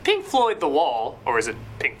Floyd The Wall, or is it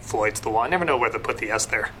Pink Floyd's The Wall? I never know where to put the S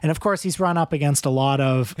there. And of course, he's run up against a lot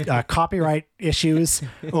of copyright issues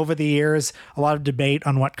over the years, a lot of debate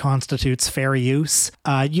on what constitutes fair use.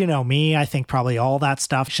 You know me, I think probably all that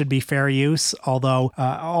stuff should be fair use, although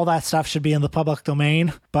all that stuff should be in the public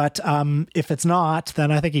domain. But if it's not, then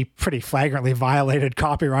I think he pretty flagrantly violated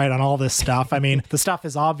copyright on all this stuff. I mean, the stuff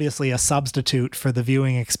is obviously a substitute for the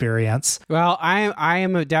viewing experience. Well, I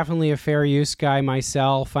am definitely a fair use guy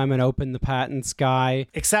myself. I'm an open the patents guy.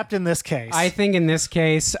 Except in this case. I think in this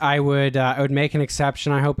case, I would make an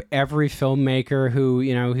exception. I hope every filmmaker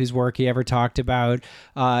whose work he ever talked about,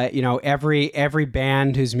 every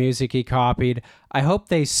band whose music he copied, I hope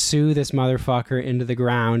they sue this motherfucker into the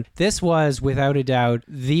ground. This was, without a doubt,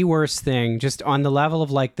 the worst thing, just on the level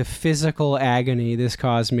of like the physical agony this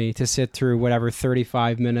caused me to sit through whatever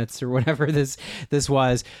 35 minutes or whatever this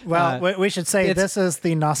was. Well, we should say this is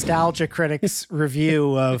the Nostalgia Critics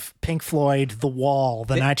review of Pink Floyd The Wall,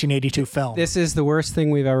 the 1982 film. This is the worst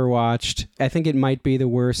thing we've ever watched. I think it might be the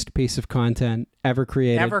worst piece of content ever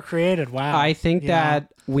created. Wow. I think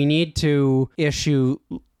that we need to issue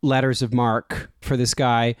letters of marque for this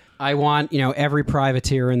guy. I want, every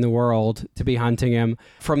privateer in the world to be hunting him.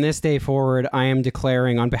 From this day forward, I am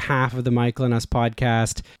declaring on behalf of the Michael and Us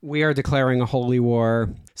podcast, we are declaring a holy war.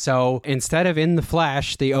 So instead of In the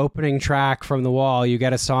Flesh, the opening track from The Wall, you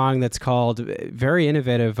get a song that's called, very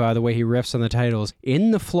innovative, the way he riffs on the titles, In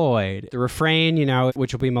the Floyd. The refrain,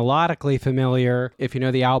 which will be melodically familiar if you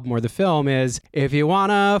know the album or the film, is, if you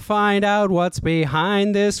want to find out what's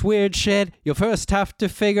behind this weird shit, you'll first have to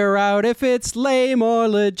figure out if it's lame or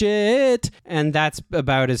legit. And that's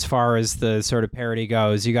about as far as the sort of parody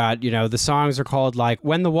goes. You got, the songs are called like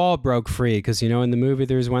When the Wall Broke Free, because, in the movie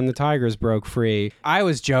there's When the Tigers Broke Free. I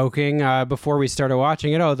was joking before we started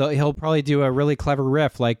watching it, he'll probably do a really clever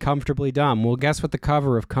riff like Comfortably Dumb. Well, guess what the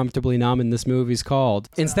cover of Comfortably Numb in this movie's called?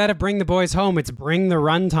 Instead of Bring the Boys Home, it's Bring the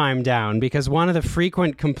Runtime Down, because one of the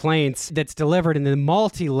frequent complaints that's delivered in the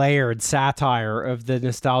multi-layered satire of the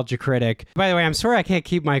Nostalgia Critic. By the way, I'm sorry I can't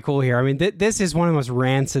keep my cool here. I mean, this is one of the most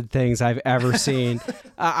rancid things I've ever seen.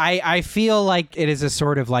 I feel like it is a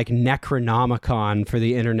sort of like Necronomicon for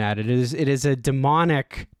the internet. It is a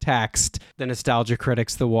demonic text, the Nostalgia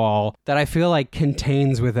Critics The Wall, that I feel like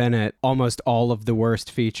contains within it almost all of the worst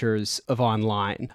features of online.